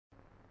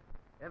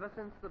Ever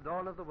since the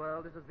dawn of the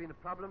world, it has been a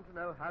problem to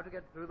know how to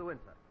get through the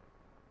winter.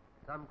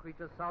 Some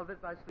creatures solve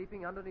it by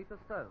sleeping underneath a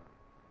stone.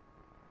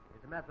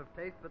 It's a matter of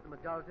taste, but the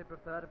majority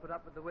prefer to put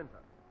up with the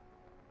winter.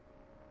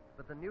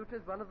 But the newt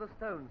is one of the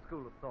stone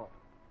school of thought,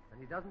 and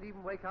he doesn't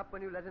even wake up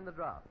when you let in the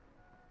draft.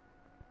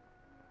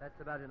 That's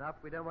about enough.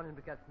 We don't want him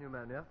to catch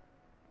pneumonia.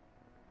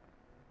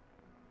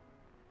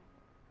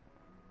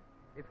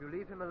 If you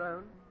leave him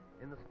alone,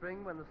 in the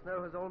spring when the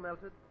snow has all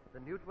melted, the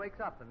newt wakes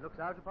up and looks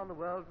out upon the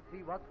world to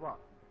see what's what.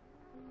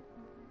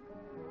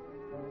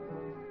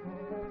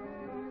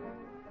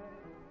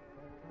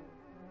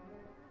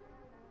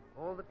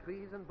 All the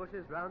trees and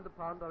bushes round the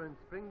pond are in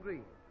spring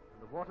green,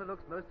 and the water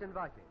looks most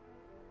inviting,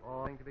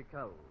 or going to be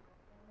cold.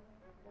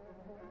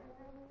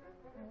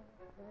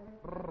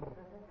 Brrr.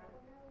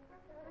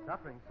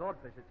 Suffering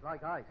swordfish, it's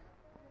like ice.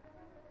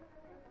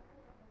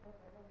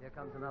 Here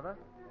comes another.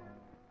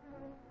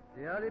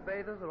 The early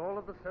bathers are all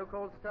of the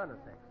so-called sterner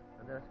sex,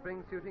 and their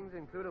spring suitings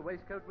include a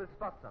waistcoat with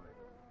spots on it.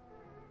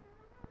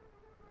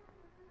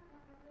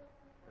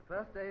 The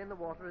first day in the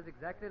water is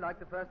exactly like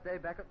the first day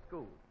back at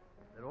school.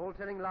 They're all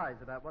telling lies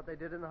about what they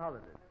did in the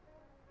holidays.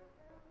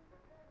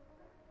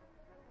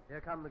 Here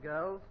come the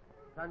girls,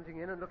 plunging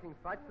in and looking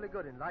frightfully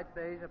good in light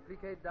beige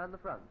appliqued down the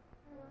front.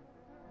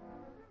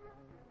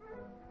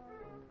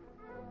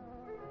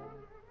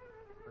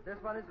 But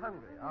this one is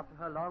hungry after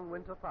her long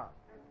winter fast.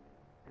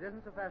 It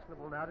isn't so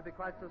fashionable now to be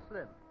quite so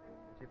slim,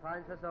 and she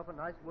finds herself a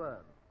nice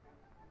worm.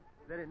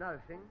 It's very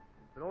nourishing,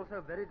 but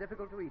also very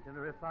difficult to eat in a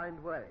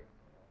refined way,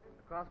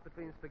 a cross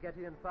between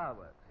spaghetti and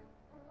fireworks.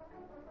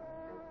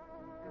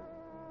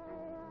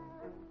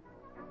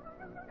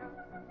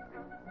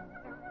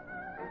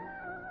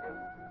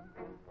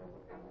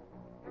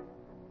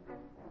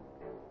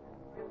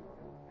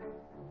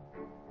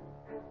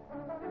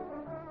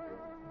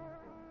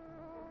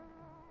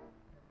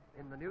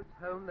 In the newt's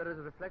home there is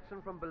a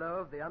reflection from below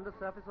of the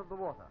undersurface of the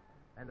water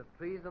and of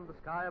trees and the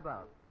sky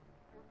above.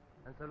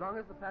 And so long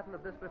as the pattern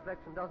of this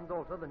reflection doesn't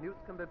alter, the newts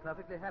can be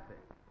perfectly happy.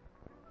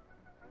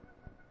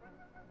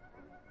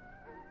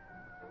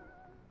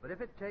 But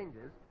if it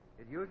changes,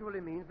 it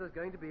usually means there's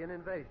going to be an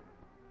invasion.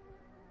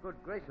 Good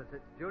gracious,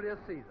 it's Julius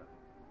Caesar.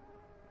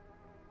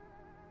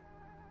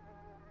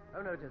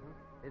 Oh, no, it isn't.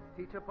 It's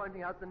teacher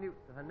pointing out the newts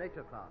to her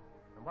nature class.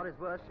 And what is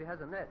worse, she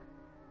has a net.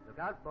 Look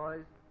out,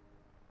 boys.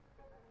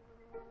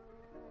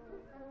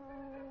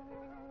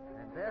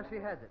 And there she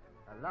has it,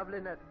 a lovely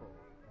netful.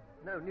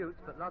 No newts,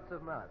 but lots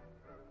of mud.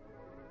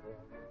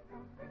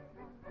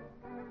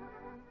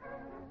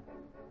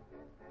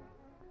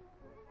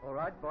 All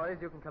right, boys,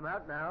 you can come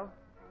out now.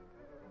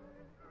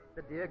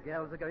 The dear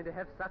girls are going to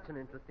have such an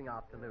interesting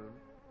afternoon.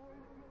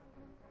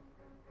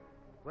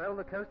 Well,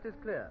 the coast is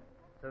clear,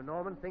 so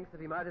Norman thinks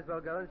that he might as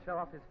well go and show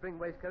off his spring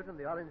waistcoat and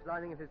the orange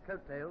lining of his coat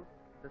tails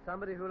to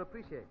somebody who'll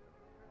appreciate them.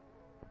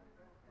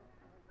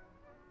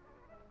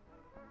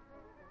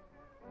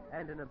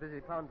 And in a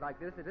busy pond like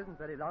this, it isn't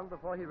very long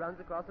before he runs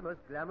across a most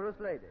glamorous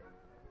lady.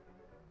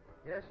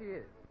 Here she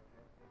is.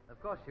 Of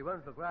course, she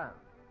won't look round.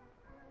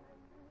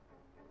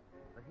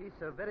 But he's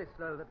so very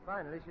slow that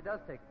finally she does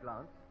take a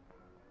glance.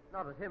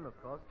 Not at him, of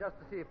course, just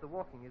to see if the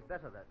walking is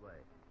better that way.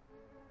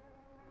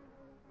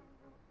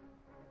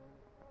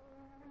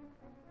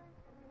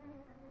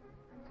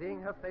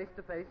 Seeing her face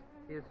to face,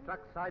 he is struck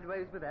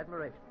sideways with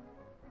admiration.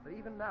 But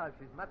even now,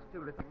 she's much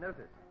too little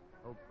notice.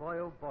 Oh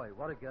boy,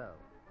 what a girl.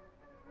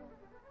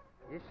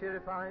 Is she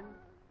refined?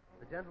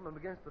 The gentleman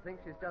begins to think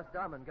she's just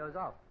dumb and goes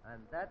off,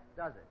 and that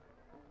does it.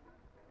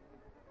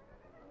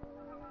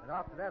 And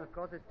after that, of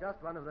course, it's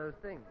just one of those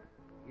things.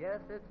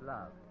 Yes, it's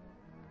love.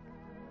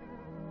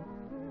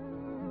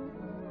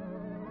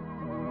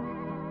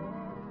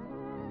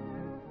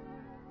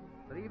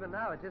 But even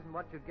now, it isn't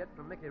what you'd get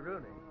from Mickey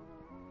Rooney.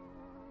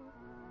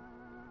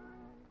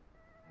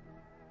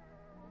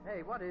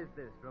 Hey, what is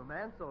this,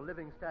 romance or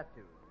living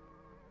statues?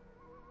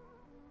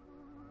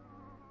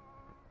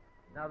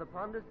 Now, the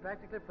pond is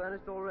practically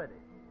furnished already,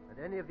 and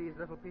any of these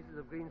little pieces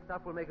of green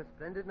stuff will make a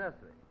splendid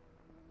nursery.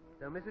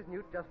 So Mrs.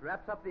 Newt just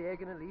wraps up the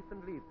egg in a leaf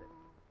and leaves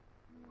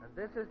it. And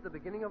this is the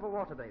beginning of a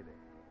water baby,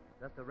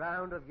 just a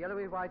round of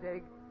yellowy white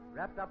egg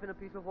wrapped up in a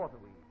piece of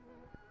waterweed.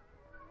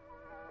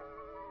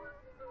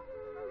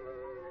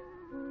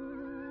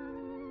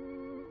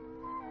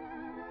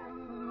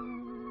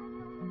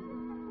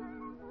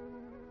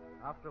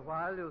 After a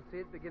while, you'll see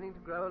it beginning to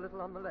grow a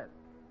little on the left.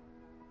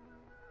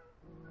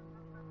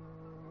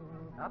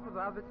 Up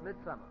above, it's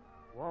midsummer,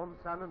 warm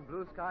sun and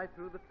blue sky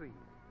through the trees.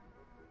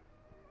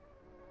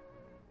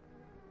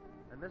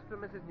 And Mr.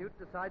 and Mrs. Newt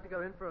decide to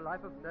go in for a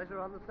life of pleasure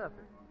on the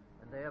surface,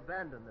 and they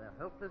abandon their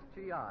helpless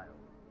Chi Isle.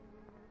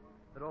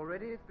 But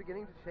already it's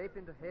beginning to shape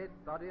into head,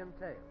 body, and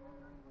tail.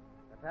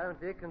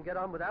 Apparently it can get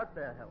on without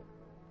their help,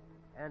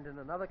 and in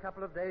another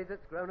couple of days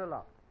it's grown a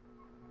lot.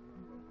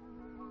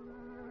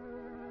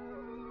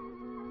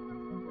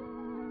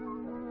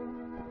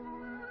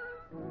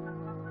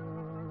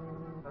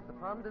 But the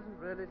pond isn't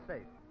really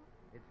safe.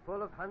 It's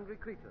full of hungry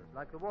creatures,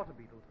 like the water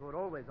beetles, who are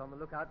always on the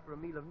lookout for a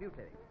meal of newt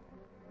eggs.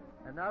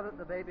 And now that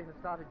the baby has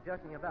started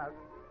jerking about,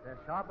 Their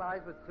sharp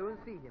eyes would soon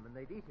see him and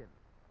they'd eat him.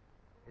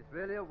 It's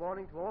really a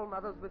warning to all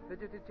mothers with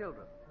fidgety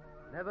children.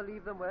 Never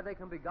leave them where they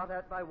can be got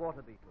at by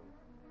water beetles.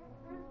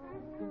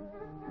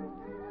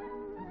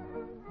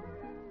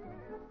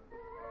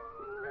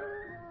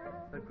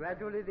 But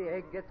gradually the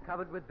egg gets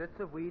covered with bits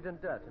of weed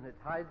and dirt, and it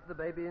hides the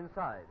baby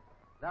inside,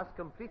 thus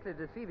completely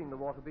deceiving the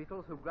water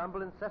beetles, who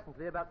grumble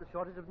incessantly about the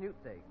shortage of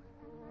newt's eggs.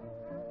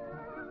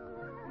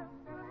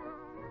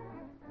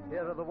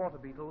 Here are the water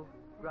beetles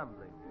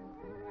grumbling.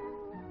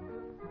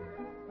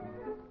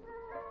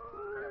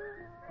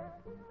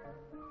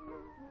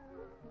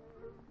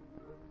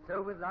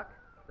 So with luck,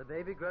 the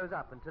baby grows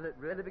up until it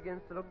really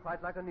begins to look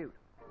quite like a newt.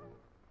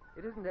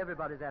 It isn't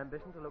everybody's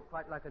ambition to look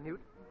quite like a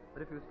newt,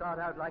 but if you start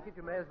out like it,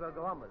 you may as well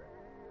go on with it.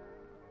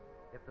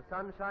 If the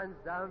sun shines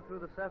down through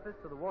the surface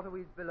to the water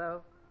weeds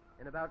below,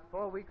 in about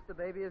 4 weeks the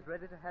baby is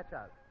ready to hatch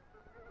out.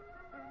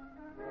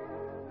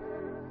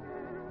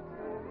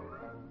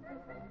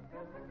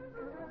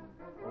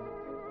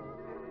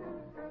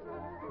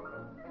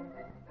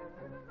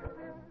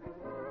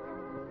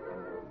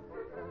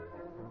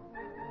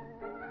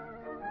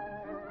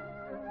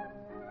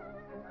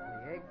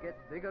 The egg gets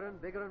bigger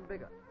and bigger and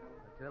bigger,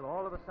 until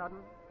all of a sudden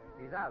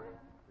he's out,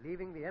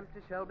 leaving the empty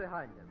shell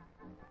behind him.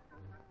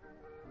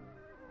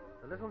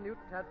 The little newt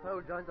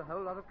tadpole joins a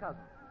whole lot of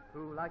cousins,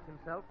 who, like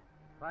himself,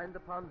 find the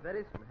pond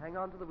very soon and hang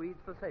on to the weeds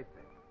for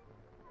safety.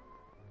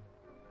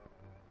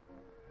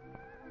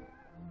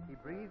 He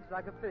breathes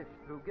like a fish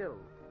through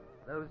gills,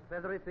 those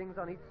feathery things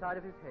on each side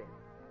of his head.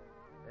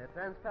 They're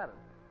transparent.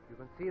 You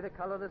can see the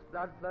colorless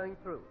blood flowing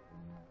through.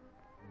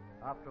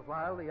 After a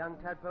while, the young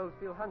tadpoles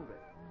feel hungry,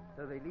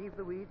 so they leave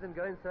the weeds and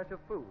go in search of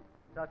food,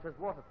 such as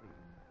water fleas.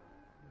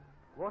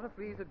 Water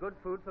fleas are good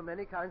food for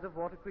many kinds of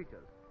water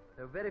creatures,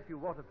 though very few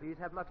water fleas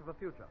have much of a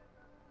future.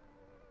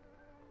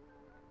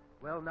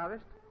 Well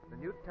nourished, the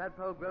newt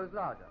tadpole grows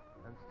larger,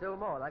 and still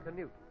more like a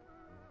newt.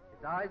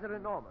 Its eyes are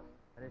enormous,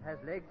 and it has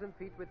legs and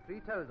feet with 3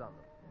 toes on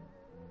them,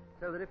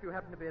 so that if you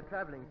happen to be a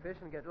traveling fish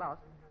and get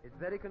lost, it's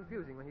very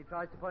confusing when he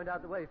tries to point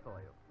out the way for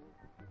you.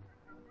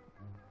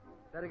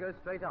 Better go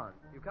straight on.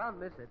 You can't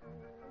miss it.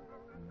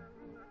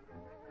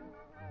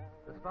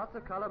 The spots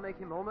of color make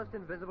him almost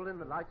invisible in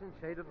the light and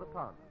shade of the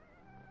pond.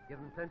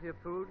 Given plenty of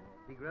food,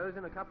 he grows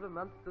in a couple of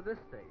months to this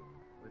stage,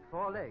 with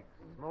 4 legs,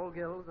 small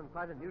gills, and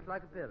quite a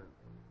newt-like appearance.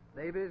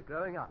 Baby is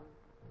growing up.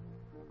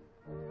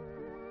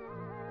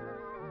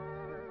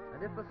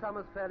 And if the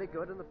summer's fairly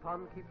good and the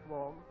pond keeps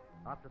warm,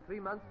 after 3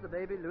 months the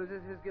baby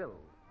loses his gills.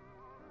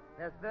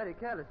 That's very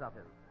careless of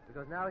him,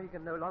 because now he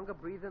can no longer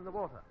breathe in the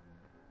water.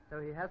 So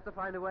he has to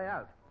find a way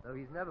out, though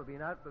he's never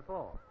been out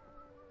before.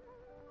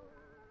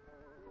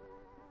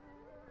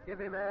 Give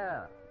him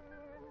air.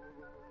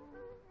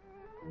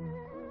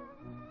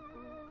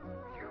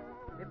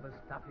 It was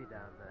stuffy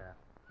down there.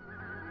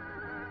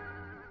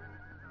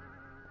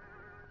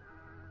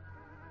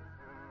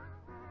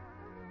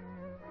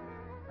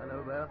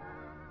 Hello there.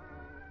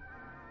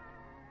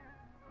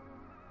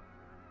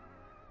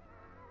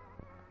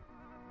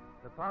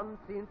 The pond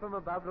seen from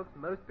above looks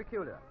most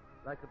peculiar,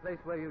 like the place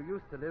where you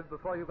used to live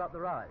before you got the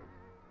rise.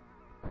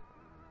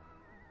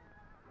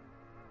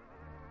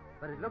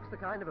 But it looks the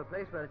kind of a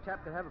place where a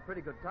chap could have a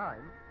pretty good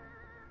time.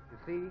 You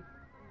see,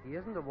 he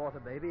isn't a water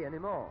baby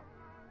anymore.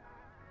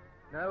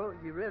 No,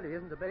 he really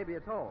isn't a baby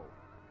at all.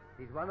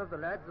 He's one of the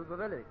lads of the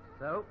village,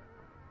 so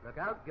look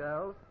out,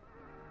 girls.